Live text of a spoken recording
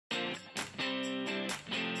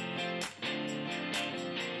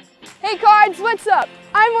Hey Cards, what's up?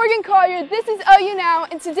 I'm Morgan Collier, this is LU Now,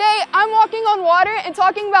 and today I'm walking on water and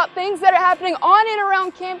talking about things that are happening on and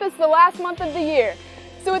around campus the last month of the year.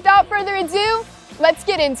 So without further ado, let's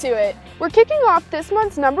get into it. We're kicking off this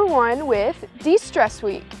month's number one with De-Stress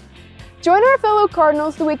Week. Join our fellow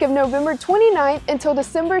Cardinals the week of November 29th until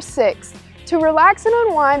December 6th to relax and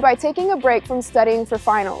unwind by taking a break from studying for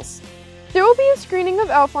finals. There will be a screening of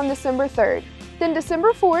Elf on December 3rd. Then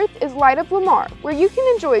December 4th is Light Up Lamar, where you can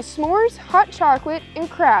enjoy s'mores, hot chocolate, and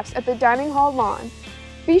crafts at the dining hall lawn.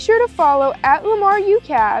 Be sure to follow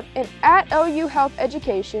 @LamarUCAB and @LU Health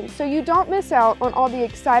Education so you don't miss out on all the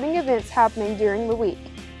exciting events happening during the week.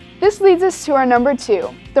 This leads us to our number two,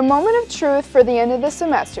 the moment of truth for the end of the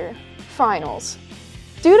semester, finals.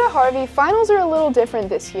 Due to Harvey, finals are a little different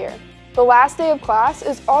this year. The last day of class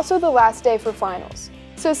is also the last day for finals.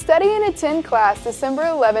 So study and attend class December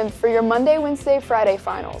 11th for your Monday, Wednesday, Friday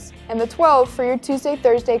finals, and the 12th for your Tuesday,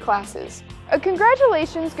 Thursday classes. A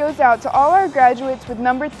congratulations goes out to all our graduates with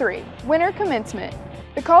number 3, winter commencement.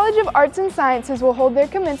 The College of Arts and Sciences will hold their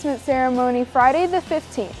commencement ceremony Friday the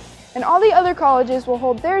 15th, and all the other colleges will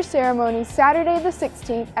hold their ceremony Saturday the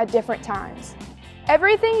 16th at different times.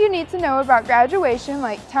 Everything you need to know about graduation,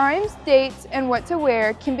 like times, dates, and what to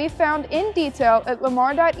wear, can be found in detail at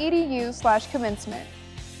lamar.edu/commencement.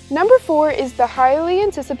 Number 4 is the highly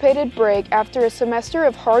anticipated break after a semester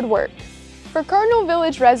of hard work. For Cardinal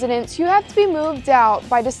Village residents, you have to be moved out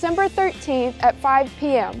by December 13th at 5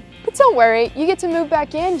 p.m. But don't worry, you get to move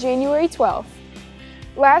back in January 12th.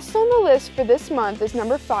 Last on the list for this month is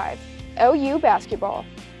number 5, LU basketball.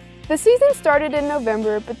 The season started in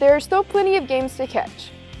November, but there are still plenty of games to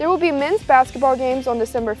catch. There will be men's basketball games on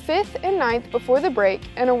December 5th and 9th before the break,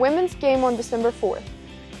 and a women's game on December 4th.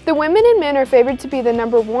 The women and men are favored to be the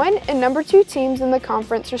number 1 and number 2 teams in the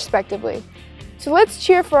conference respectively. So let's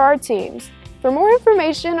cheer for our teams. For more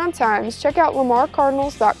information on times, check out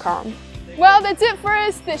lamarcardinals.com. Well, that's it for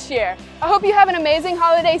us this year. I hope you have an amazing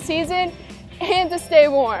holiday season and to stay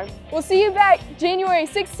warm. We'll see you back January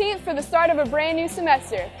 16th for the start of a brand new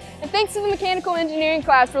semester. And thanks to the mechanical engineering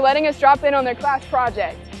class for letting us drop in on their class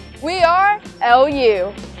project. We are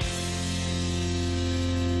LU.